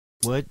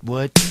What?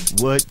 What? Do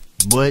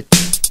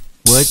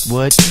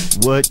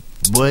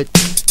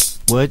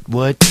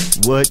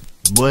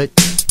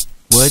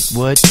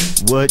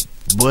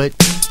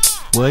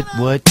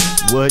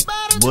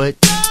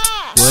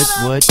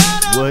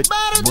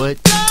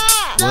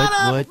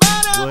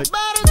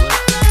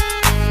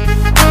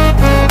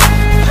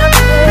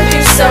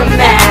some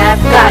math,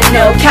 got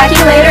no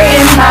calculator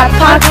in my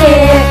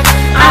pocket.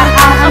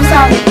 I'm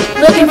sorry,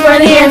 looking for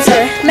the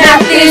answer.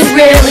 Math is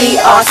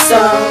really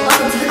awesome.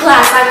 Welcome to the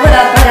class, I put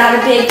out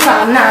a big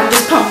problem. Now I'm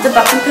just pumped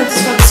about some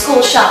pencils from the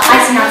school shop.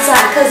 Icing outside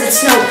cause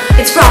it's snow,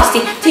 it's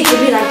frosty. Teacher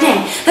be like,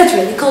 dang, that's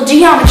really cool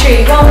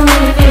geometry. Rolling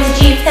in the fancy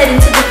Jeep, heading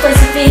to the place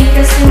of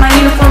figures. In my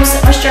uniform,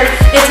 set my shirt,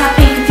 it's not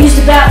pink.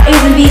 Confused about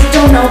A's and B's,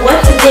 don't know what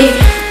to think.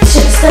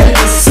 Should've studied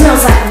this,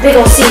 smells like a big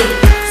ol' C.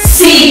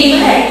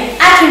 Hey,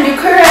 I can do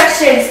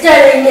corrections,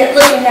 studying it,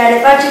 looking at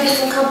it. About to get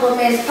some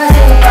compliments, passing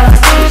up on the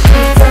stage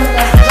sheet. Someone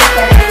else to look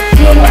at it.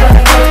 Dealing with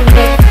my broken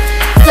dick.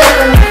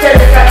 Studying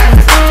the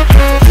fractions.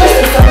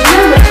 Listen, some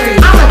geometry.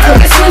 I'ma take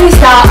a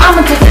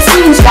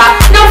swing style.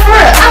 No, for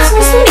real, ask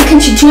me Sweeney, can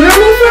she tutor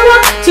me for a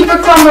while?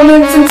 Super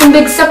compliments and some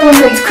big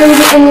supplements.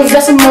 Crazy angles,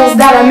 decimals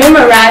that I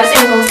memorize.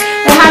 Angles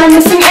that had a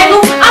missing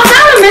angle. I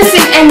found a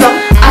missing angle.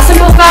 I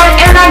simplified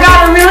and I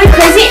got a really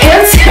crazy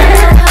answer.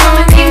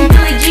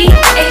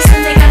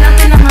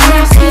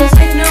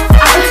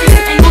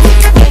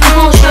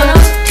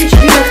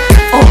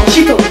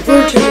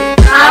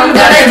 I'm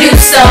gonna do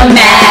some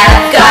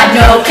math, got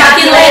no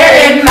calculator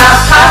in my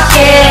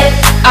pocket.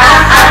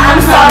 I'm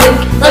solving,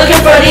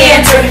 looking for the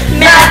answer.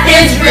 Math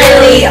is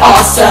really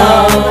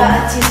awesome.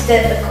 A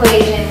two-step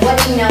equation. What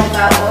you know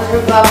about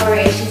order of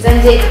operations? I'm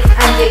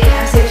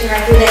searching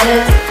right through the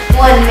notes.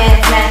 One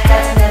man's math,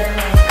 that's another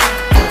man's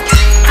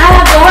math. I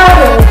have the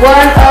order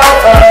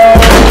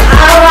 100.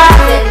 I rock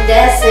the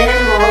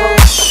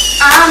decimals.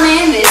 I'm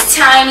in this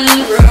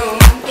tiny room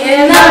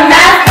in the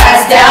math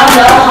class down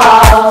the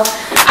hall.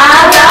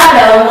 I got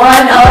a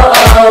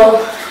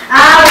 100.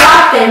 I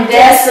rock them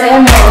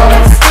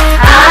decimals.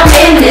 I'm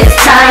in this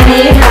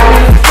tiny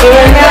room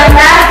in the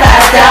math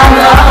class down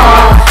the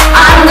hall.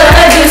 I'm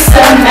gonna do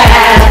some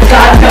math.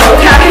 Got no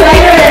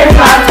calculator in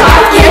my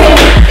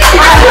pocket.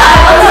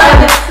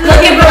 I'm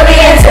looking for the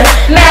answer.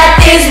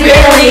 Math is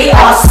really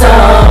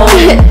awesome.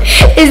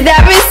 Is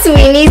that Miss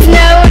Sweeney's note?